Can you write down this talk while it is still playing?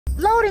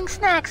Loading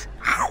snacks.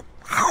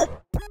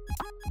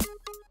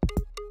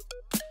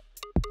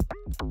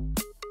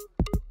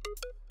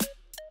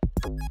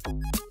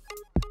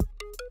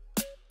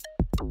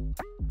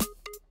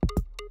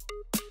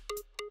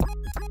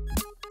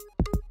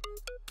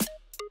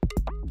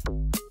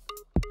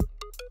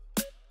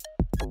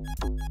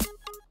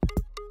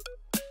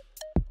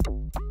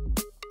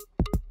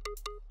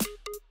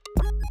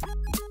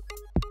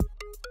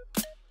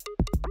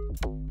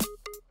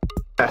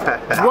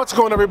 What's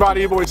going on,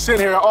 everybody? Your boy Sin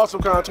here at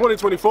AwesomeCon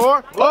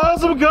 2024.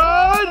 Awesome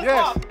God!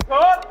 Yes.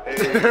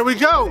 Here we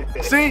go.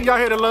 See, y'all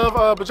hear the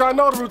love, but y'all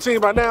know the routine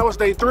by now. It's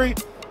day 3.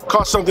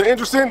 Caught something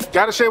interesting.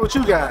 Gotta share with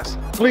you guys.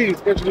 Please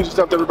introduce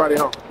yourself to everybody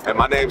home. And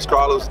my name is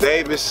Carlos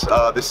Davis.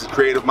 This is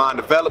Creative Mind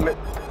Development.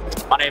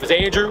 My name is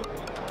Andrew.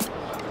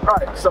 All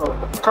right, so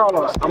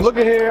Carlos, I'm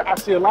looking here. I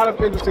see a lot of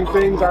interesting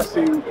things. I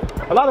see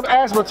a lot of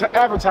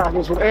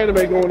advertisements with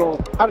anime going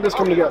on. How did this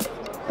come together?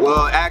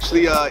 Well,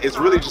 actually, it's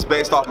really just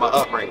based off my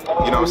upbringing. You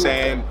know what I'm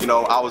saying? You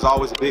know, I was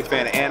always a big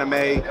fan of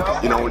anime.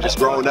 You know, just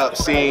growing up,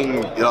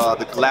 seeing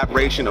the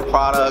collaboration of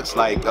products,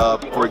 like,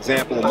 for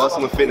example,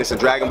 Muscle and Fitness and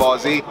Dragon Ball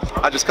Z.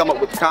 I just come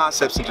up with the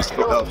concepts and just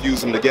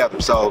fuse them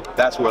together. So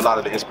that's where a lot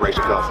of the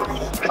inspiration comes from.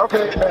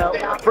 Okay, now,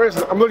 for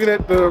instance, I'm looking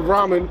at the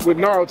ramen with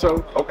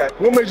Naruto. Okay.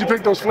 What made you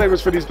pick those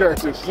flavors for these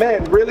characters?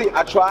 Man, really,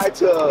 I tried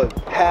to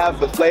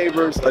have the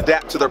flavors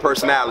adapt to their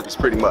personalities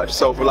pretty much.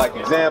 So for like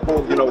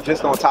example, you know,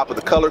 just on top of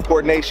the color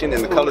coordination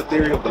and the color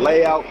theory of the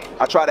layout,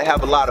 I try to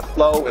have a lot of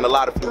flow and a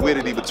lot of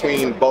fluidity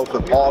between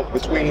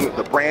between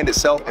the brand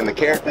itself and the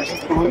characters,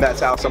 and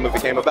that's how some of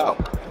it came about.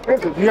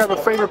 You have a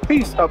favorite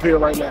piece up here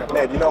right now?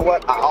 Man, you know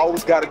what? I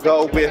always got to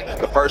go with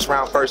the first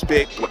round, first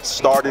pick. What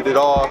started it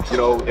all? You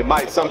know,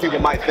 some people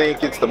might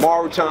think it's the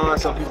Maruchan,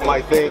 some people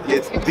might think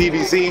it's the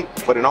DBZ,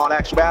 but in all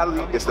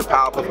actuality, it's the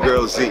Powerpuff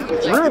Girls Z.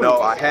 Really? You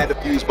know, I had to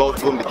fuse both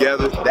of them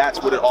together. That's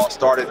what it all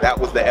started. That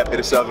was the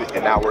impetus of it,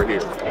 and now we're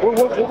here.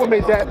 What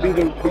made that be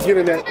the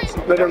beginning that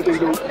let everything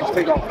just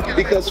take off?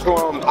 Because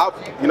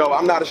you know,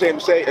 I'm not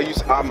ashamed to say,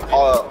 I'm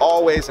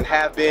always and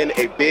have been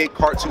a big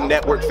Cartoon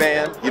Network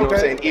fan. You know what I'm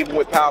saying? Even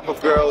with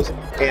Powerpuff Girls,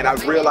 and I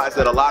realized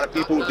that a lot of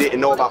people didn't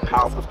know about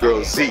Powerpuff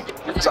Girls Z.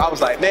 So I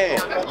was like, man,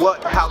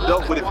 how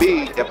dope would it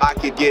be if I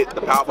could get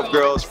the Powerpuff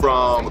Girls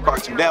from the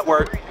Cartoon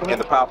Network and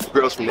the Powerpuff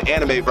Girls from the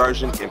anime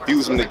version and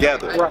fuse them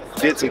together. Right.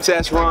 Did some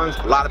test runs,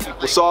 a lot of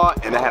people saw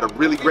it, and I had a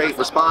really great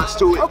response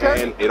to it,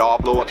 and it all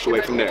blew up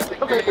straight from there.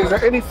 Okay, is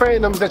there any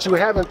fandoms that you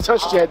haven't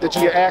touched yet that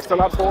you get asked a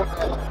lot for,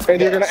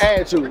 and you're gonna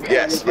add to it?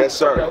 Yes, yes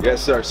sir,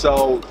 yes sir.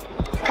 So,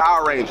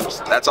 Power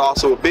Rangers, that's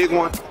also a big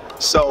one.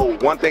 So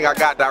one thing I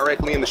got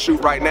directly in the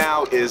shoot right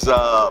now is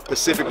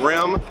Pacific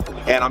Rim,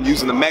 and I'm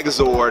using the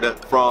Megazord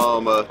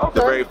from the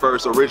very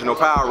first original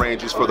Power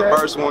Rangers for the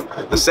first one.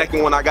 The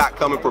second one I got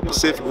coming for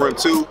Pacific Rim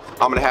 2,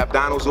 I'm gonna have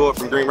Dinozord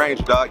from Green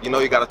Ranger, dog. You know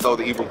you gotta throw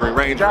the evil Green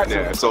Ranger in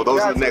there. So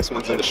those are the next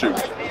ones in the shoot.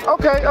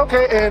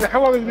 Okay, and how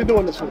long have you been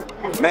doing this for?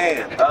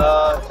 Man,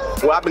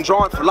 well, I've been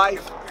drawing for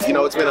life. You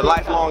know, it's been a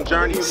lifelong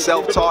journey,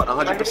 self-taught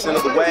 100%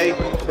 of the way.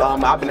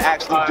 I've been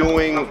actually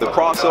doing the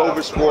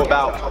crossovers for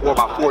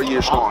about 4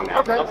 years strong now.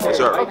 Okay, yes,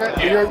 sir.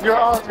 Okay. You're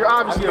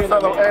obviously a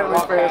fellow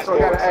anime fan, so I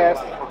gotta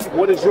ask,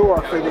 what is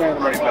your favorite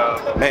anime?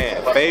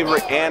 Man,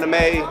 favorite anime?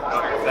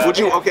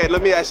 Okay,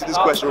 let me ask you this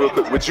question real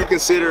quick. Would you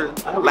consider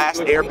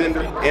Last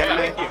Airbender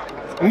anime?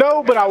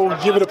 No, but I will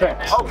give it a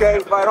pass. Okay,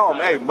 right on.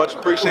 Hey, much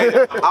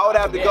appreciated. I would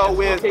have to go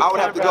with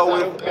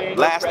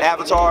Last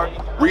Avatar.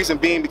 Reason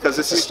being because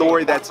it's a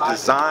story that's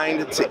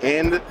designed to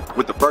end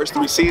with the first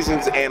 3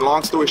 seasons, and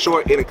long story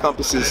short, it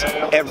encompasses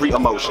every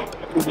emotion.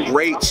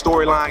 Great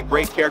storyline,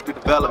 great character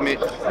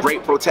development,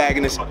 great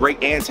protagonist,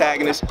 great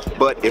antagonist.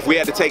 But if we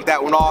had to take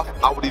that one off,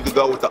 I would either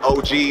go with the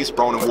OGs,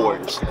 Ronin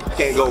Warriors.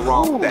 Can't go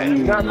wrong with that.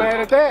 Not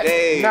mad at that.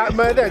 Hey. Not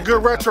mad at that.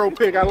 Good retro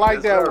pick. I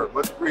like that one.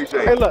 Much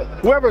appreciated. Hey, look,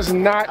 whoever's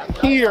not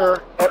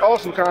here at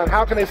AwesomeCon,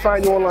 how can they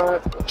find you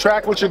online,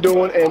 track what you're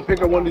doing, and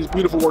pick up one of these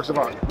beautiful works of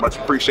art? Much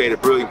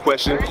appreciated. Brilliant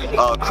question.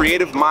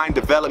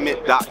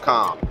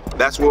 CreativeMindDevelopment.com.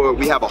 That's where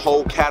we have a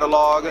whole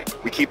catalog.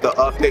 We keep the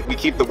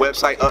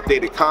website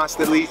updated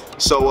constantly.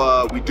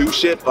 So we do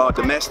ship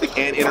domestic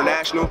and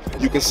international.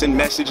 You can send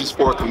messages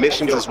for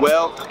commissions as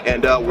well,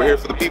 and we're here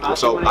for the people.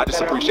 So I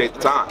just appreciate the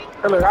time.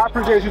 Hey, look, I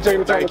appreciate you taking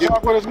the time to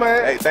talk with us,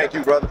 man. Hey, thank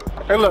you, brother.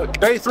 Hey, look,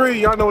 day 3,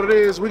 y'all know what it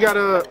is. We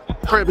gotta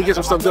hurry up and get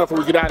some stuff done before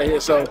we get out of here.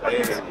 So,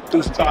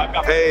 do some time.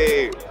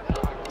 Hey.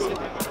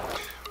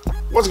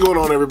 What's going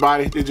on,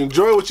 everybody? Did you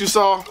enjoy what you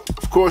saw?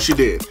 Of course you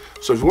did.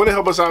 So if you want to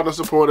help us out and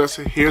support us,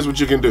 here's what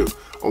you can do.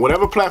 On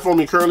whatever platform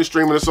you're currently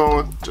streaming us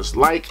on, just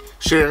like,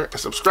 share, and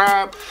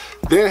subscribe.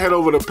 Then head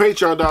over to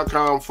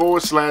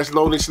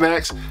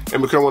patreon.com/loadingsnacks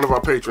and become one of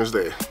our patrons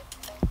there.